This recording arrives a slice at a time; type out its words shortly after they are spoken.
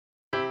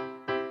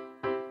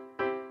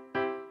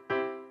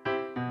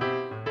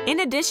In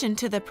addition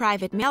to the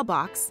private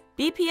mailbox,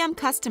 BPM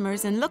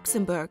customers in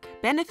Luxembourg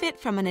benefit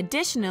from an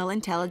additional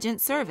intelligent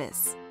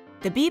service,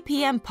 the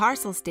BPM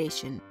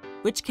Parcel-Station,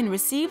 which can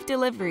receive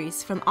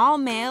deliveries from all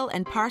mail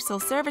and parcel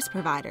service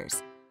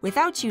providers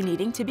without you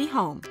needing to be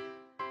home.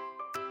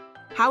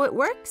 How it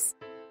works?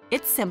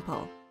 It's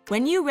simple.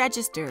 When you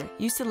register,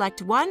 you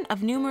select one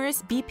of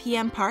numerous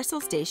BPM parcel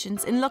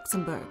stations in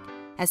Luxembourg.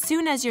 As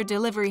soon as your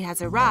delivery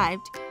has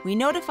arrived, we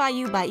notify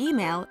you by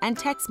email and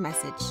text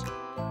message.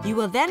 You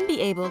will then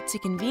be able to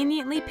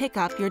conveniently pick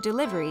up your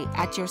delivery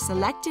at your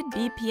selected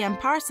BPM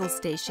parcel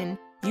station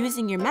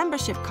using your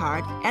membership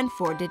card and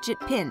 4-digit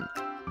PIN.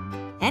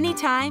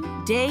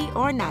 Anytime, day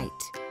or night.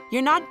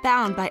 You're not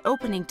bound by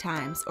opening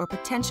times or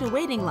potential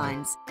waiting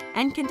lines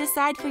and can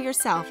decide for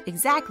yourself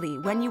exactly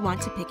when you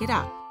want to pick it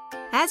up.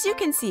 As you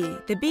can see,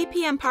 the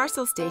BPM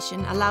Parcel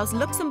Station allows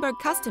Luxembourg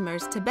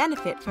customers to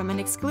benefit from an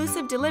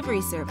exclusive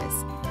delivery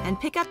service and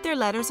pick up their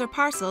letters or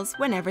parcels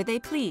whenever they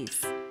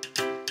please.